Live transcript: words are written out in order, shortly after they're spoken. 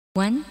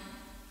1,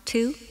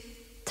 2,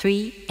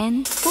 3,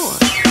 and 4.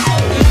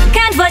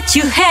 Count what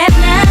you have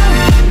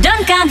now.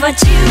 Don't count what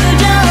you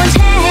don't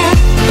have.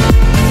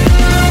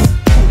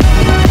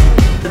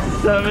 It's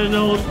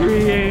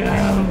 7:03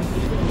 a.m.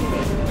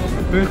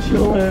 We're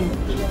chilling.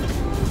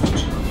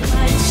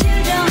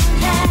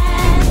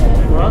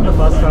 We're on the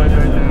bus ride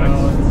right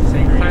now. It's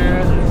St.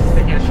 Clair.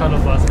 Taking a shuttle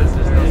bus because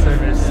there's no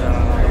service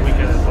on the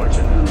weekend,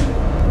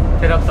 unfortunately.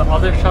 Hit up the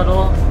other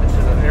shuttle, which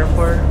is an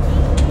airport.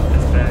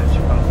 It's been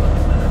Chicago.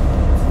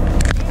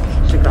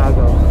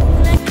 Chicago.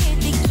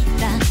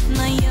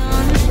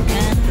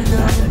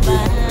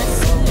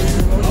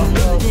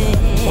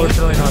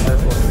 Fortunately not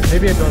this one.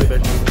 Maybe a Billy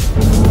Bitch.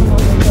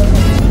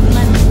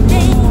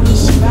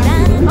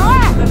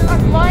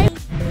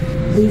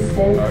 Please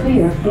stand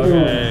clear of the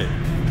Okay.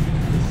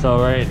 So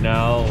right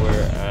now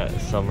we're at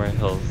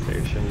Summerhill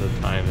Station. The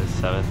time is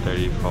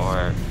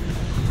 7:34.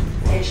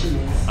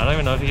 I don't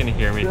even know if you can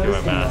hear me through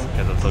my mask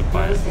because it's so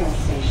quiet.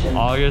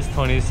 August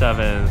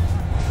 27th.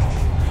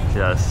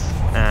 Yes.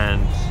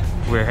 And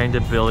we're heading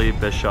to Billy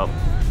Bishop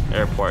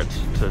Airport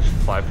to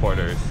fly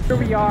Porters. Here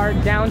we are,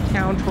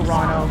 downtown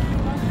Toronto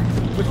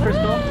with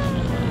Crystal.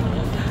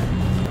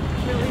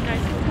 Really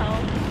nice hotel.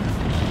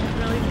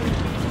 Really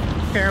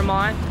tasty.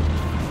 Fairmont.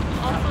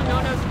 Also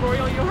known as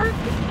Royal York.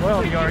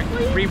 Royal York,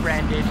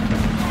 rebranded.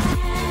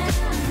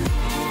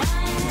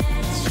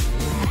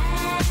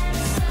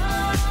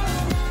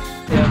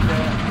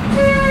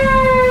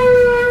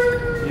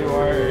 You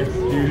are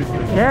excused.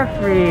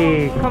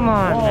 Jeffrey, come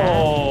on, man.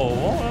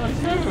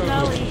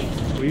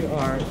 We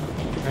are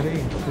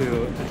heading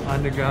to an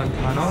underground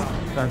tunnel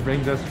that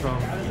brings us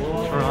from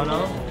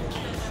Toronto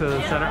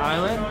to Center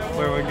Island,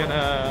 where we're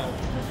gonna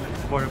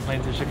board a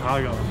plane to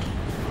Chicago.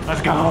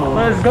 Let's go!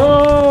 Let's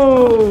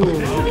go!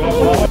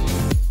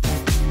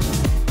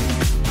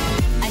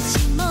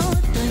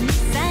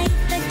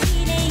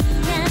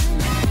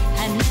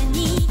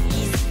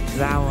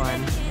 That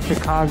one,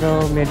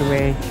 Chicago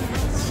Midway.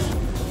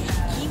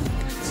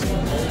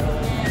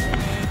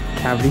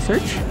 Cavity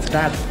search.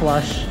 That's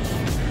Flush.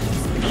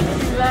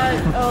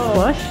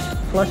 Flush?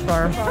 Flush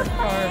Farm.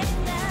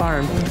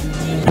 Farm.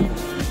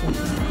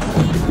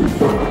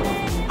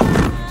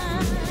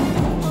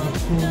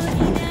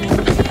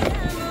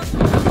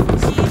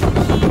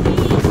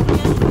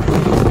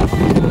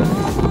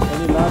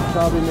 Any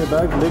laptop in your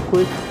bag?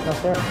 Liquid?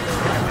 That's it.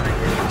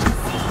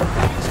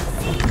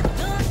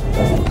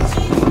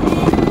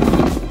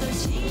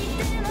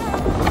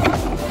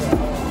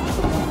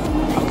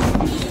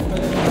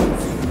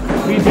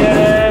 We did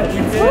it!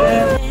 We did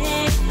it!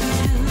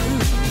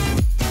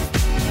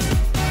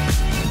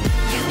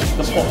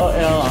 The Porter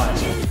Airline.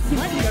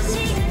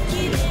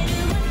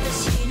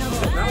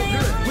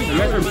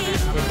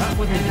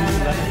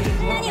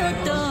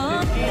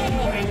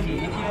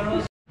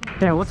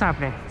 Yeah, what's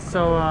happening?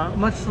 So,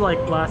 much like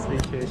last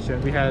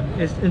vacation, we had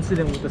an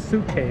incident with the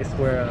suitcase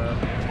where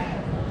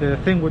the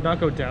thing would not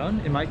go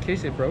down. In my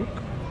case, it broke.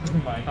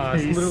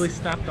 It's literally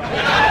snapped off.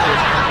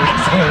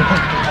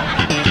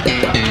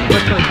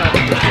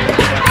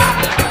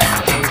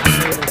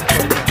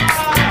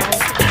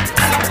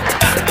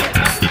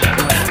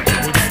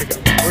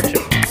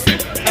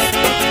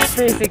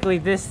 Basically,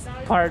 this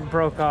part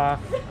broke off,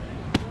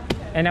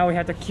 and now we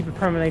have to keep it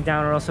permanently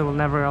down, or else it will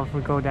never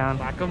ever go down.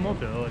 Lack of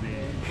mobility.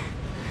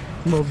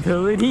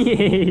 Mobility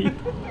aid.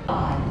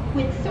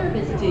 with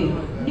service to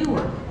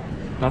Newark.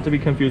 Not to be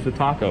confused with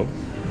taco.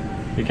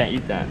 You can't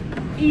eat that.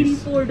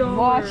 $84.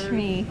 Watch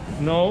me.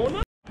 No,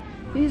 no.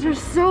 These are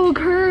so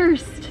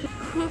cursed.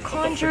 Who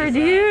conjured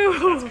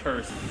you? That's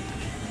cursed.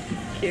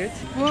 Cute.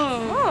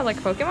 Whoa. Oh, like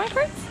Pokemon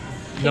cards?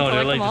 No,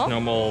 they're collect like them just all?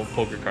 normal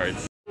poker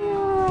cards.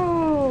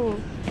 Oh,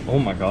 Oh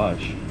my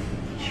gosh.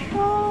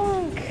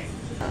 chunk.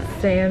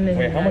 Salmon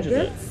Wait, how much is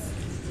it?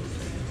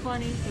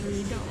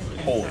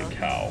 $23. Holy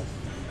cow.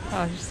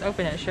 Oh, just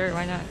open it. Sure,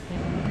 why not?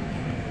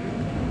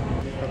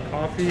 For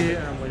coffee,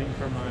 and I'm waiting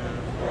for my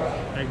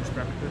eggs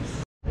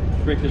breakfast.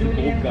 Rick, there's a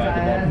gold guy at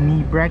the bottom.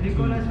 Me breakfast.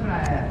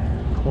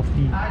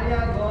 Coffee.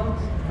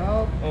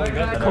 Oh,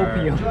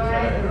 copium.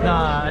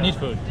 Nah, I need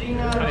food.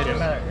 I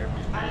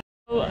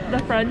do. The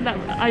friend that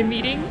I'm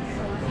meeting,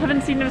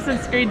 haven't seen him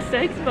since grade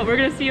 6, but we're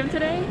gonna see him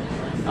today.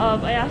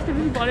 I asked him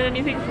if he wanted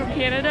anything from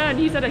Canada, and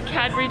he said a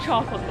Cadbury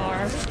chocolate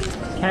bar.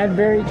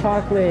 Cadbury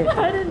chocolate.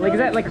 I didn't know. Like, is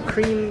that like a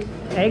cream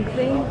egg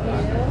thing?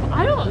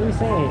 I What are don't you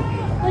saying?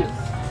 like.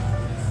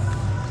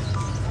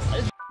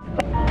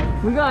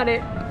 We got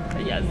it.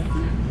 Yes.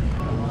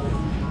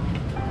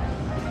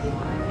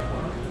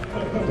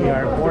 We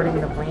are boarding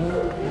the plane.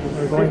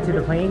 We're going to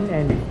the plane,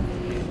 and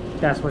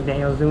that's what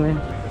Daniel's doing.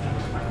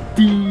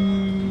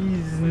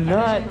 These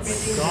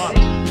nuts.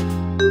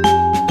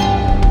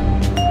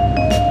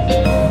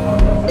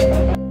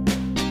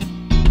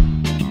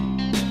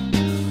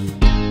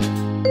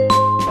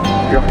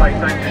 Your flight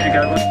time to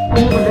Chicago.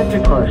 Pour lettre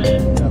proche.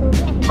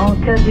 En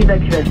cas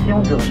d'évacuation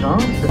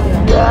d'urgence.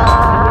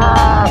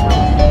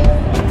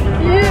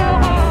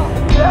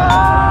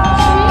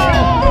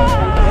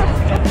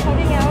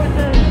 Cutting out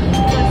the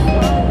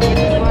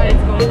why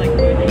it's going like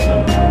crazy.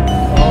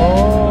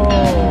 Oh.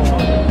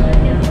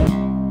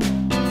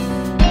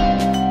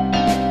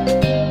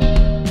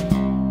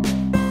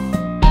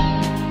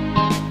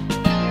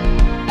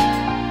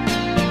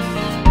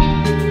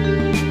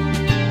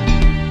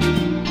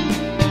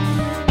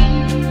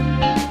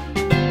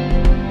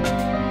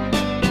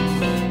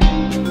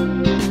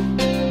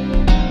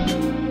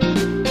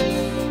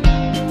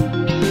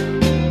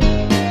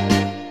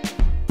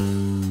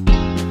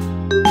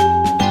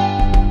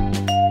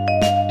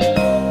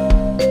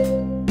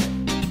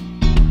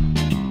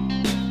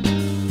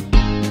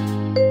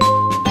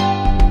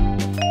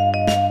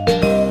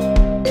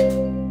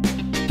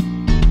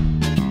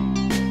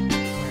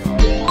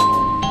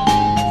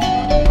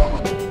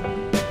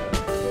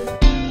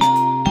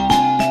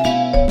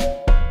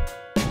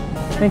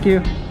 Thank you. You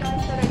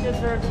guys said I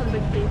deserve some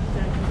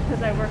vacation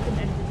because I work in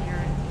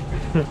engineering.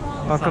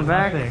 Welcome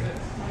back.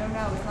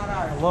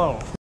 Hello.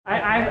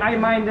 I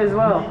mind as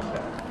well.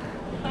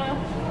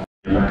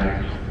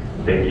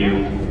 Thank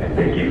you, and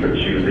thank you for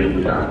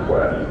choosing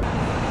Southwest.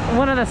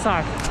 One of the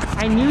socks.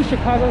 I knew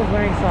Chicago was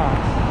wearing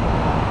socks.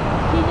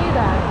 He knew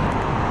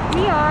that.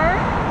 We are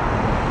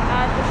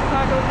at the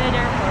Chicago Mid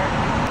Airport.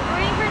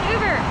 Waiting for an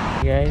Uber.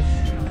 You guys,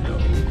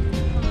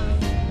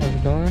 how's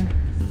it going?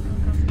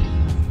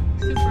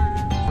 Super.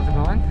 How's it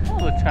going? A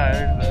little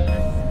tired, but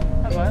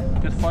not bad.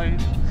 Good flight.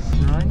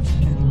 Lunch,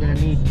 and we're gonna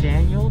meet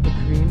Daniel, the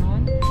Korean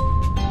one,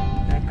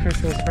 and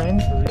Crystal's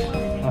friend.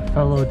 A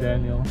fellow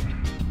Daniel.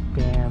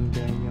 Damn,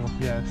 Daniel.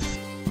 Yes.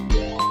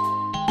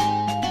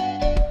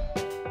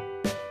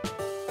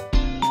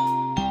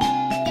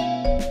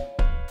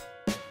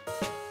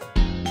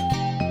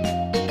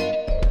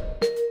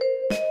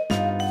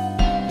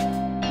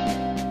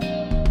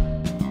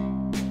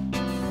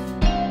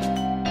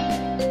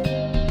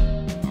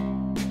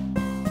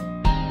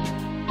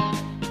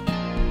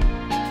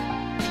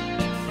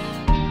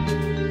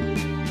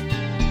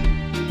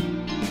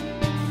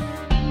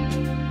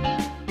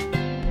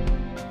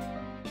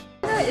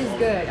 Is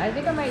good. I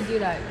think I might do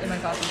that in my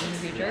coffees in the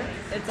future.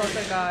 It's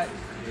also got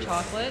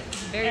chocolate,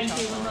 very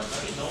chocolate. Hazelnut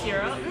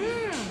syrup.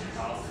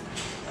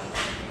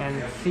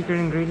 And secret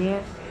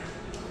ingredient?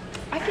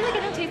 I feel like I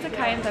don't taste the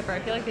cayenne pepper. I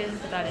feel like they didn't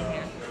put that in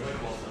here.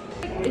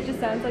 It just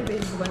sounds like they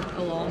just went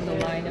along the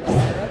line of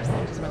syrups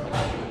and just went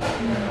like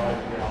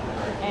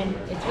that. And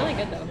it's really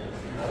good though.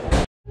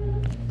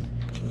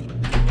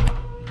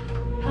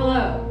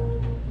 Hello.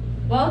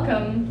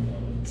 Welcome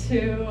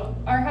to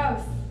our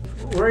house.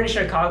 We're in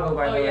Chicago,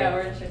 by the way. Oh yeah,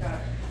 we're in Chicago.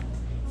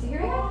 So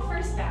here we have the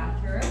first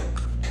bathroom.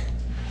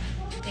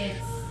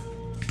 It's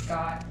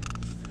got,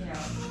 you know, a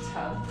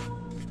tub.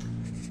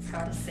 It's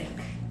got a sink.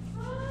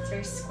 It's a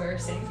very square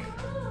sink.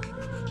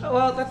 Oh,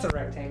 well, that's a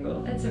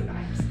rectangle. That's a,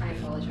 I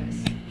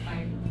apologize.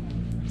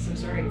 I'm so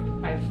sorry.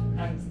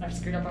 I've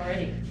screwed up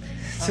already.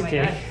 It's Oh my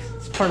okay. God.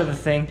 It's part of the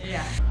thing.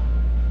 Yeah.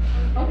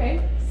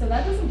 Okay, so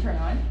that doesn't turn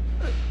on.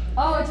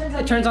 Oh, it turns on.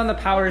 It turns on the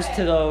powers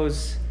to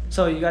those.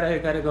 So you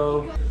gotta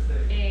go.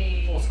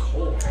 It's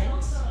cold.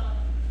 Print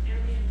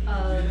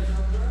of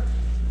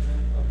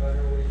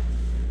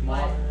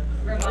what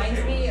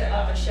reminds me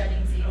of a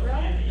shedding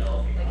zebra.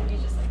 Like if you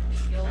just like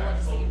feel like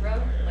a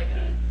zebra, like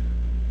a.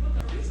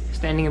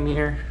 Standing a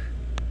meter.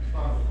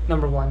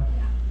 Number 1.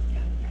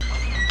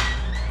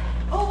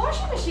 Oh,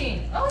 washing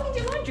machine. Oh, we can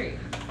do laundry.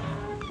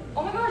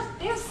 Oh my gosh,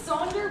 they have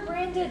Sonder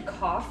branded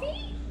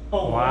coffee?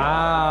 Oh,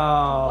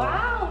 wow.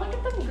 Wow, look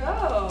at them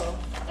go.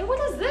 And what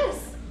is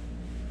this?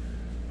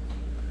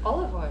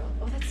 Olive oil.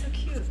 Oh, that's so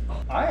cute.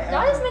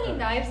 Not as many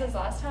knives as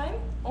last time.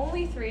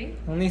 Only 3.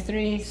 Only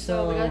 3,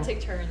 So we gotta take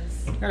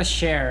turns. gotta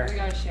share. We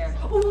gotta share.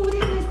 Oh, they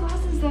have nice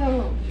glasses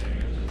though.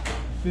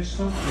 Fish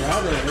sauce? Yeah,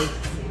 there is.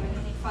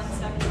 Fun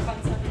stuff.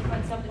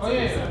 Oh,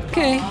 yeah.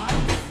 Okay.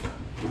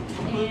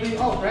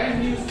 Oh, brand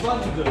new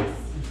sponge goods.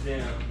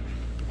 And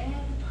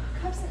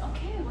cups and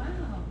okay,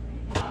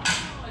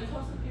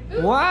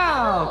 wow.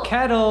 Wow,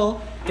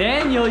 kettle.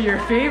 Daniel, your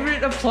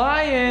favorite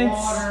appliance.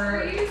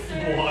 Water.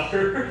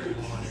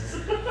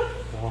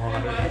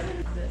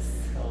 This.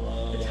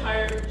 The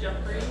tired of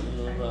Jeffrey.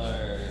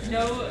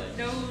 No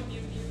news.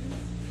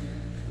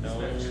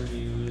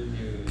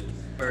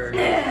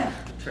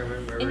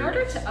 In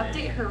order to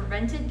update her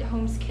rented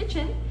home's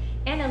kitchen,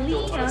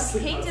 Annalena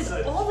painted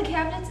all the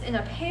cabinets in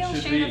a pale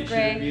shade of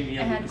gray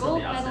and had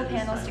gold metal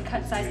panels to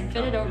cut size and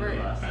fit it over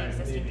the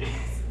existing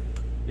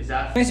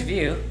panels. Nice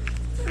view.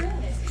 It's really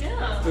nice.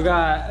 Yeah. We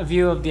got a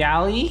view of the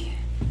alley,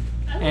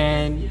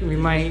 and we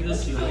might.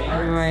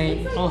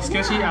 Oh,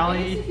 sketchy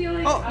alley.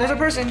 Oh, there's a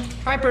person.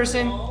 Hi,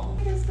 person. Hi,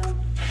 Crystal.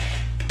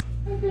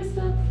 Hi,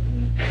 Crystal.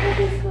 Hi,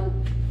 Crystal.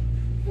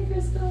 Hi,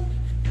 Crystal.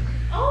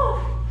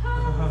 Oh,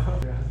 hi.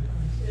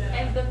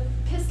 And the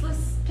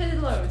pissless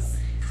pillows.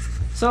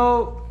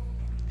 So,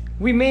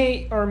 we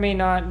may or may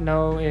not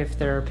know if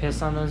there are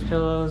piss on those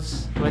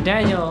pillows, but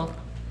Daniel.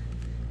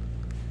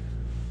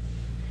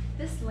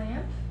 This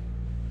lamp.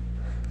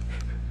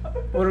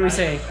 What do we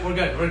say? We're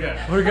good. We're good?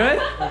 We're good.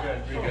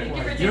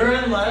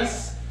 Urine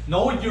less,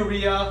 no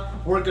urea,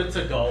 we're good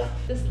to go.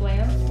 This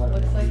lamp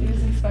looks like it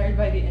was inspired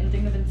by the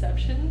ending of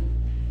Inception.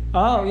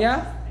 Oh,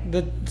 yeah?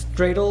 The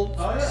dreidel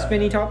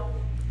spinny top?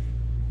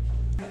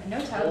 No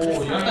towels.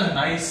 Oh, you have a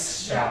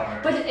nice shower.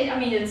 But I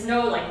mean, it's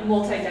no like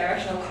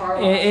multi-directional car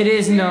wash. It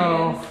is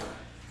no.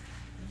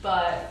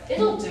 But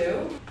it'll do.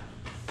 You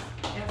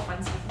have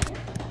fun stuff in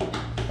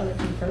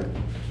here.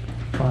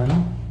 Fun.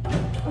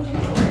 Oh, do you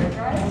have a hair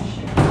dryer?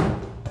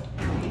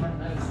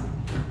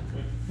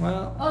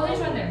 Well, Oh, there's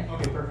one there.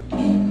 Okay, perfect.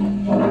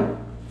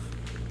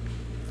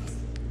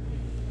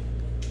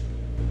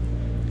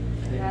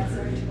 That's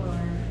our tour.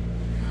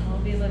 We'll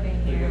be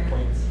living here.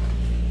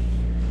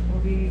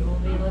 We'll be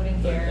living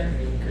here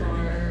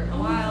for a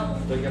while.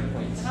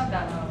 Not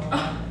that long.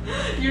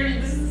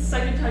 This is the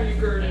second time you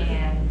GERD it.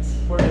 And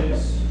 4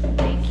 days.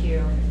 thank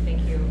you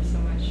so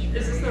much.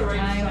 Is this for the your right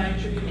time time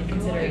for you to and do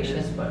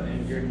consideration.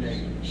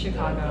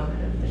 Chicago.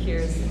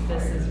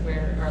 This is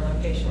where our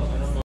location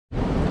is.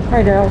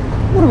 Hi Daryl,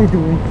 what are we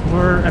doing?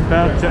 We're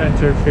about to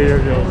enter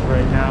Fayetteville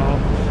right now.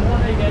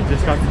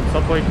 Just got some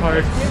subway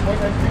cards,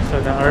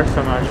 so there are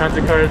some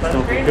transit cards.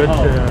 They'll be good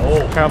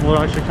to travel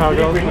around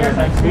Chicago for the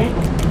next week.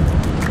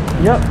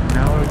 Yep.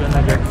 Now we're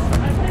gonna get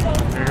some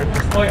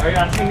American. Wait, are you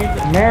asking me?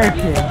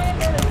 American.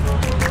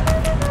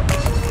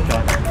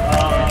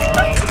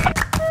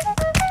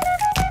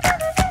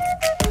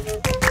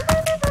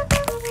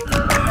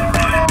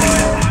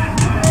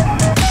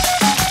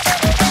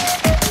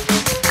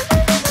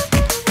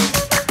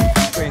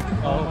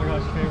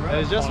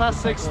 It's just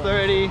past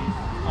 6:30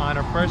 on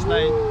our first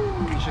night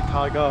in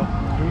Chicago.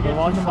 We're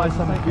walking by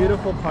some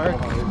beautiful park,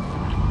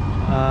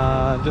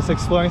 just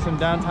exploring some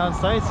downtown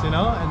sites, you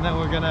know, and then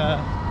we're gonna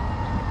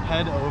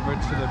head over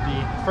to the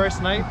Bean.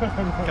 First night,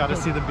 gotta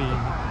see the Bean.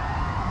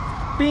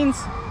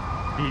 Beans.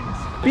 Beans.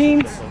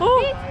 Beans.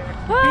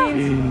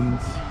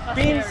 Beans.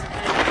 Beans.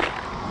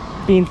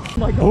 Beans.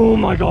 Oh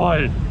my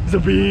god! It's a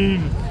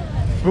bean!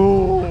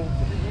 Oh!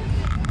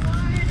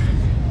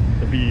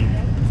 The bean.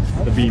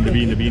 The bean, the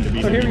bean, the bean, the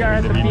bean. So here we are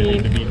at the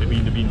Bean. The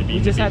bean. We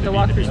just had to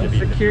walk through some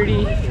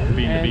security. The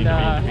bean.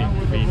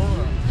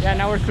 Yeah,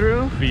 now we're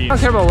through. Bean. I don't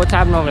care about what's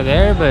happening over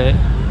there, but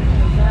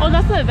Oh,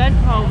 that's the event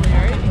probably,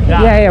 right?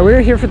 yeah, we're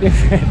here for the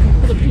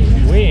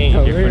event. We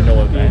ain't here for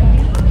no event.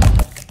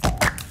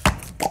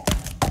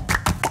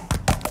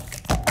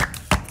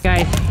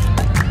 Guys,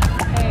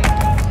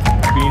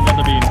 Beans on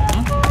the bean.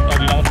 Oh,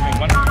 do you know what's the bean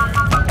one?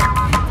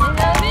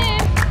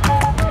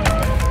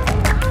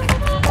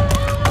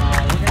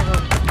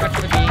 back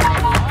to the Bean.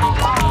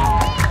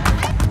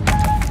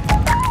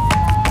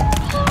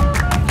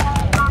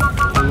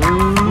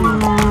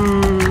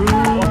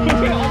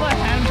 All the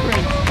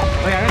handprints.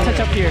 Oh yeah, I'm gonna touch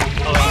up here. 3,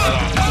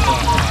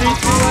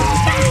 2, 1.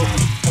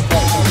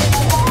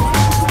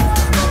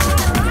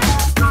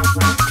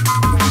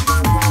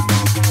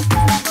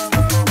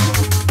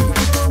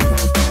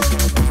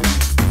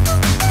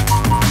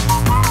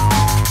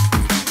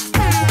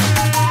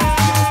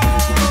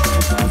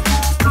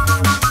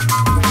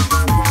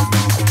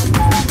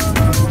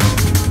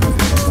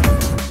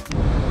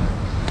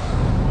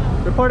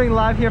 Reporting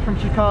live here from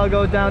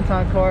Chicago,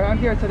 downtown core. I'm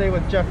here today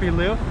with Jeffrey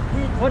Liu.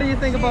 What do you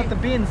think about the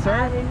Bean, sir?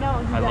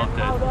 I loved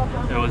it.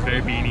 It was very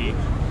beany.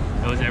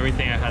 It was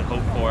everything I had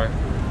hoped for.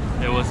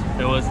 It was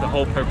the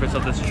whole purpose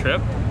of this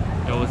trip.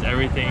 It was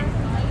everything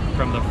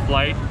from the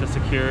flight, the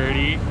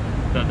security,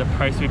 the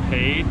price we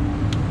paid,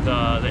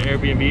 the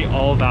Airbnb,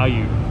 all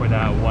value for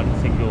that one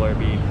singular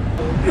Bean.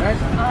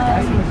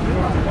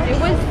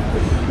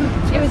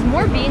 It was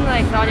more Bean than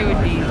I thought it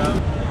would be.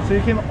 So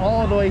you came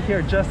all the way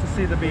here just to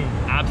see the Bean?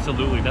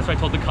 Absolutely. That's what I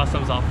told the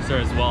customs officer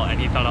as well, and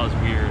he thought I was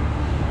weird.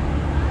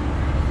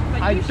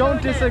 I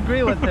don't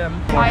disagree with him.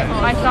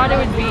 I thought it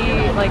would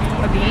be like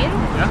a bean.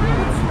 Yeah.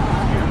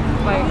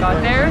 When I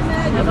got there,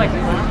 it was like,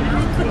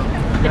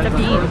 it's a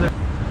bean.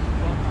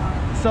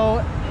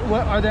 So,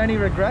 are there any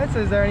regrets?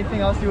 Is there anything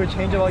else you would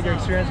change about your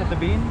experience with the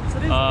Bean?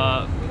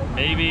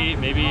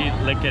 Maybe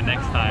lick it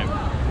next time.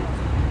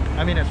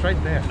 I mean, it's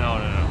right there. No.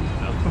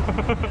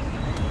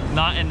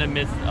 Not in the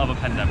midst of a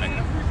pandemic.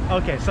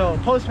 Okay, so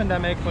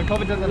post-pandemic, when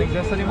COVID doesn't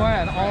exist anymore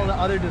and all the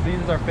other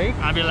diseases are fake,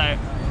 I'd be like,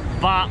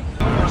 bah.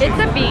 It's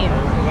a bean.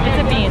 It's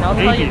a bean. I'll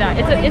tell you that.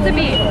 It's a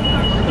bean.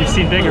 You've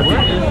seen bigger.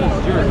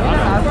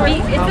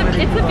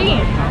 It's a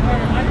bean.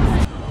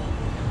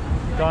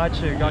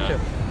 Gotcha.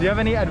 Do you have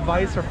any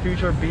advice for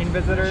future Bean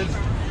visitors?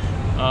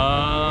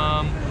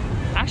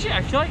 Actually,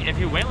 I feel like if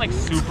you went like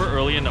super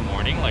early in the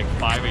morning, like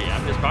 5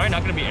 a.m., there's probably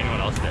not going to be anyone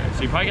else there.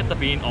 So you probably get the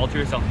Bean all to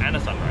yourself and a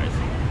sunrise.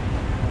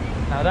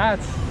 Now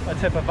that's a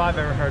tip if I've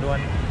ever heard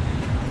one.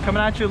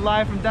 Coming at you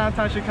live from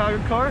downtown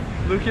Chicago core,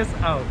 Lucas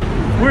out.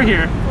 We're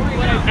here,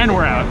 and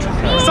we're out.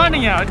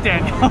 Signing out,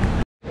 Daniel.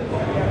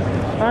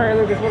 Alright,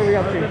 Lucas, what are we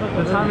up to?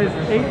 The time is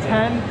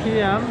 8:10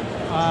 p.m.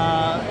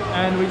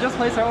 And we just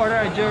placed our order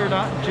at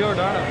Giordano's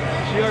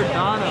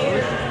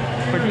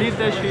for deep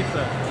dish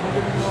pizza.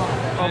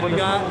 And we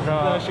got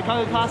the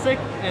Chicago Classic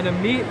and a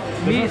meat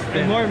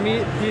and more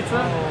meat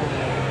pizza.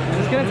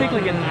 It's gonna take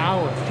like an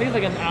hour. It takes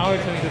like an hour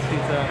to make this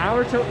pizza.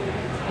 Hour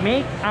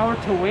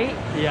to wait?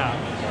 Yeah.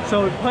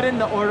 So we put in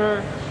the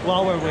order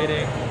while we're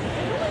waiting.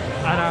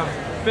 I have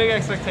big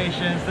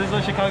expectations. This is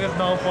what Chicago's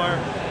known for.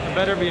 It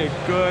better be a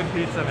good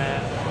pizza,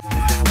 man.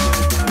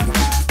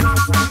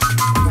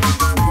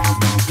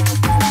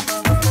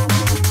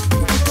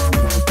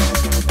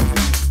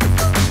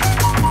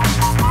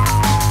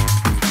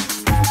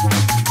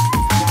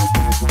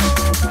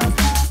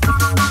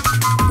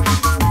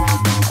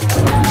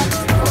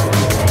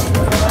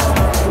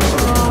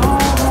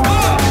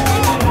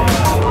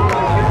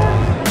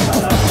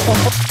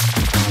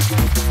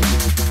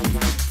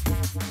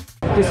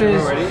 This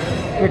is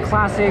the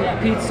classic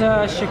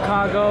pizza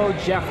Chicago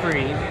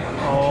Jeffrey.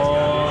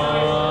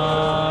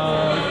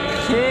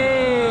 Okay.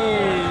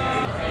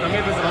 Tell me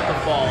if it's about to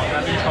fall.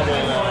 I'm in trouble.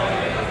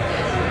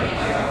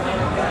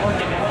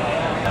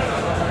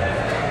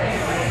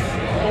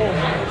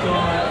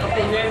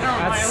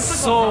 That's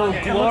so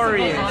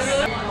glorious.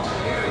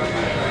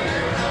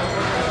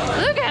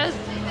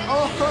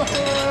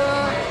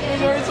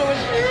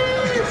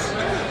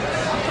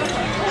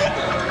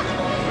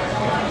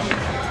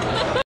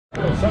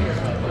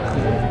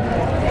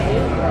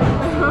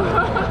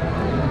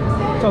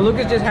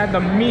 Lucas just had the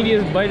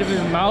meatiest bite of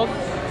his mouth.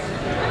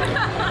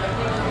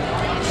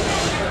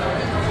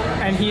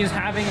 And he is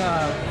having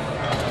a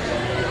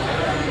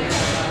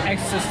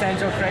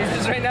existential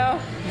crisis right now.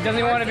 He doesn't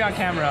even want to be on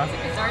camera.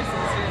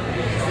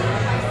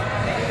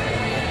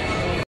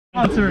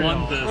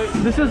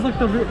 This is like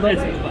the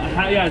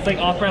it's like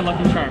off-brand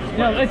Lucky Charms.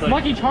 yeah, it's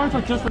Lucky Charms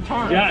with just the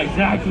charm. Yeah,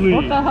 exactly.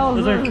 What the hell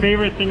is That's our this?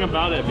 favorite thing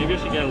about it. Maybe I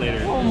should get it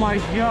later. Oh my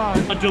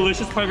god. A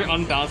delicious part of your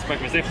unbalanced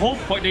breakfast.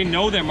 They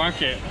know their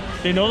market.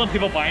 They know that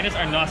people buying this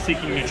are not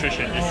seeking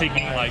nutrition. They're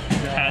seeking like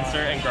cancer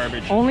and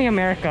garbage. Only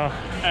America.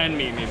 And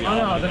me, maybe. Oh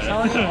no, they're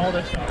selling all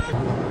this stuff.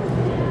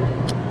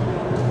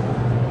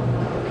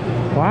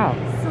 Wow.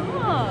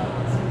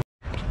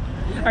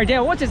 Alright,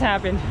 Dale, what just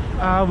happened?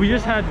 We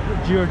just had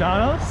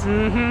Giordano's.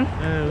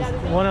 Mm-hmm. And it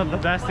was one of the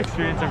best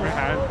experiences I've ever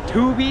had.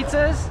 2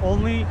 pizzas?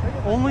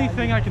 Only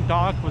thing I can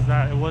dock was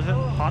that it wasn't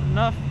hot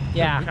enough.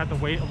 Yeah. We had to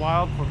wait a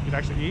while before we could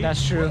actually eat.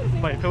 That's true.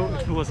 But if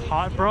it was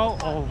hot, bro,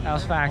 oh. That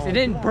was facts. It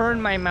didn't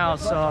burn my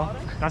mouth, so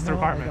That's the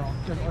requirement.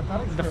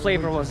 the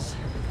flavor was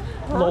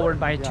lowered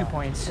by 2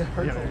 points.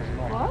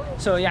 Yeah.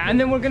 So yeah, and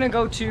then we're gonna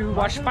go to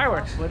watch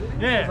fireworks.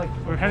 Yeah,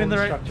 we're heading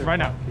there right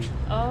now.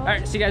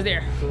 Alright, see you guys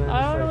there.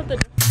 I don't know what the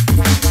I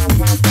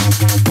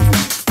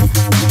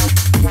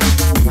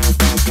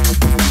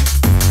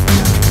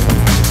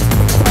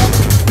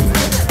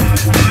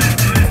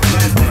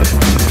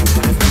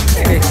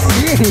didn't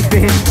see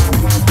anything.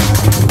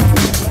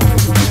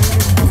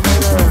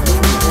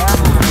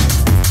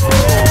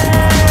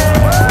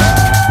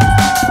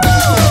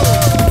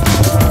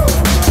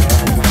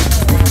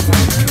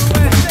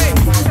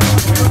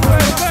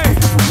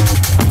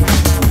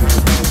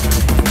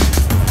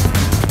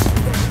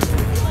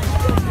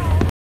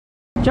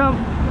 Jump!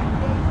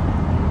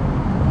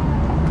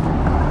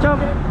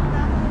 Jump!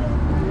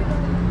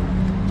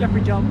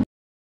 Jeffrey, jump!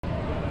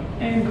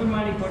 And good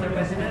morning, Puerto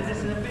President. This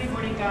is a pretty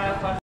morning